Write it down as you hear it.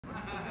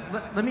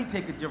let me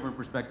take a different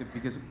perspective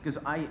because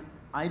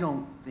I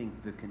don't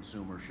think the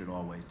consumer should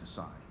always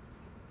decide.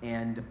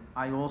 And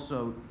I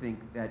also think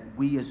that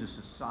we as a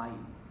society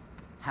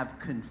have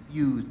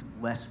confused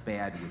less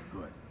bad with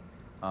good.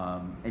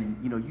 And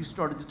you know, you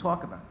started to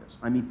talk about this.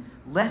 I mean,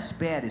 less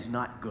bad is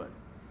not good.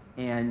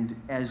 And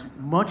as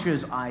much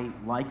as I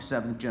like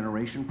seventh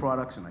generation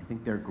products, and I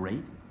think they're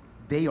great,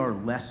 they are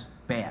less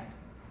bad.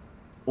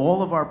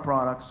 All of our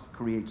products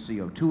create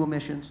CO2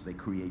 emissions, they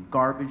create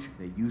garbage,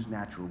 they use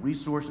natural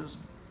resources,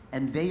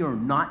 and they are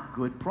not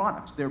good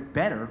products. They're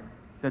better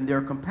than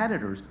their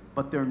competitors,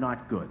 but they're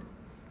not good.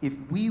 If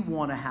we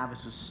want to have a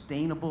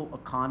sustainable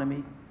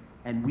economy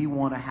and we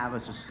want to have a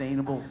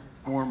sustainable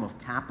form of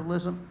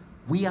capitalism,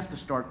 we have to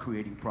start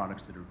creating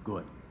products that are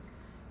good.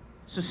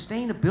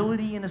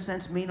 Sustainability, in a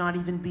sense, may not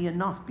even be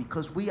enough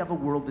because we have a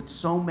world that's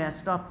so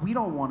messed up, we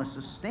don't want to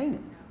sustain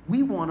it.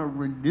 We want to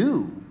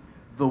renew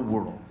the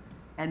world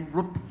and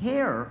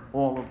repair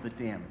all of the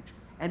damage.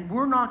 And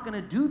we're not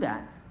going to do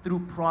that through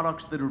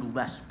products that are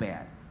less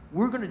bad.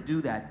 We're going to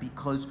do that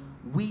because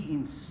we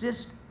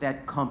insist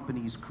that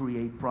companies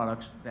create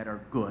products that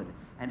are good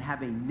and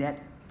have a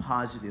net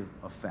positive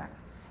effect.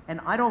 And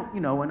I don't,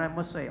 you know, and I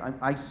must say,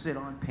 I sit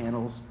on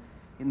panels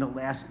in the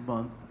last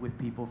month with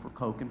people for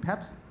Coke and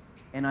Pepsi.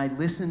 And I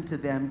listen to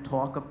them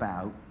talk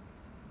about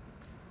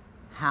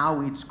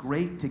how it's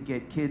great to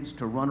get kids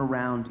to run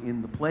around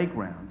in the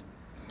playground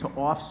to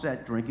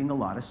offset drinking a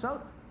lot of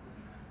soda.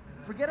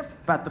 Forget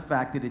about the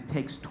fact that it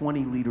takes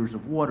 20 liters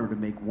of water to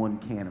make 1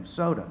 can of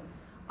soda.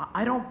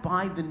 I don't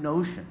buy the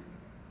notion.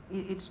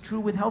 It's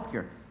true with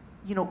healthcare.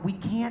 You know, we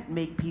can't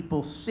make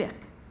people sick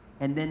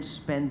and then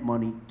spend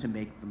money to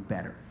make them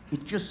better.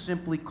 It just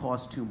simply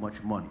costs too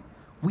much money.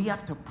 We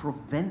have to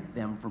prevent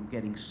them from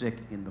getting sick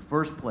in the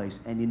first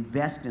place and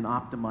invest in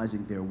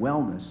optimizing their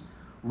wellness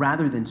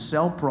rather than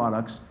sell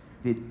products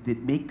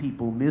that make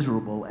people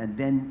miserable and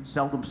then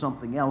sell them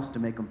something else to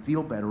make them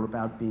feel better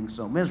about being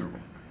so miserable.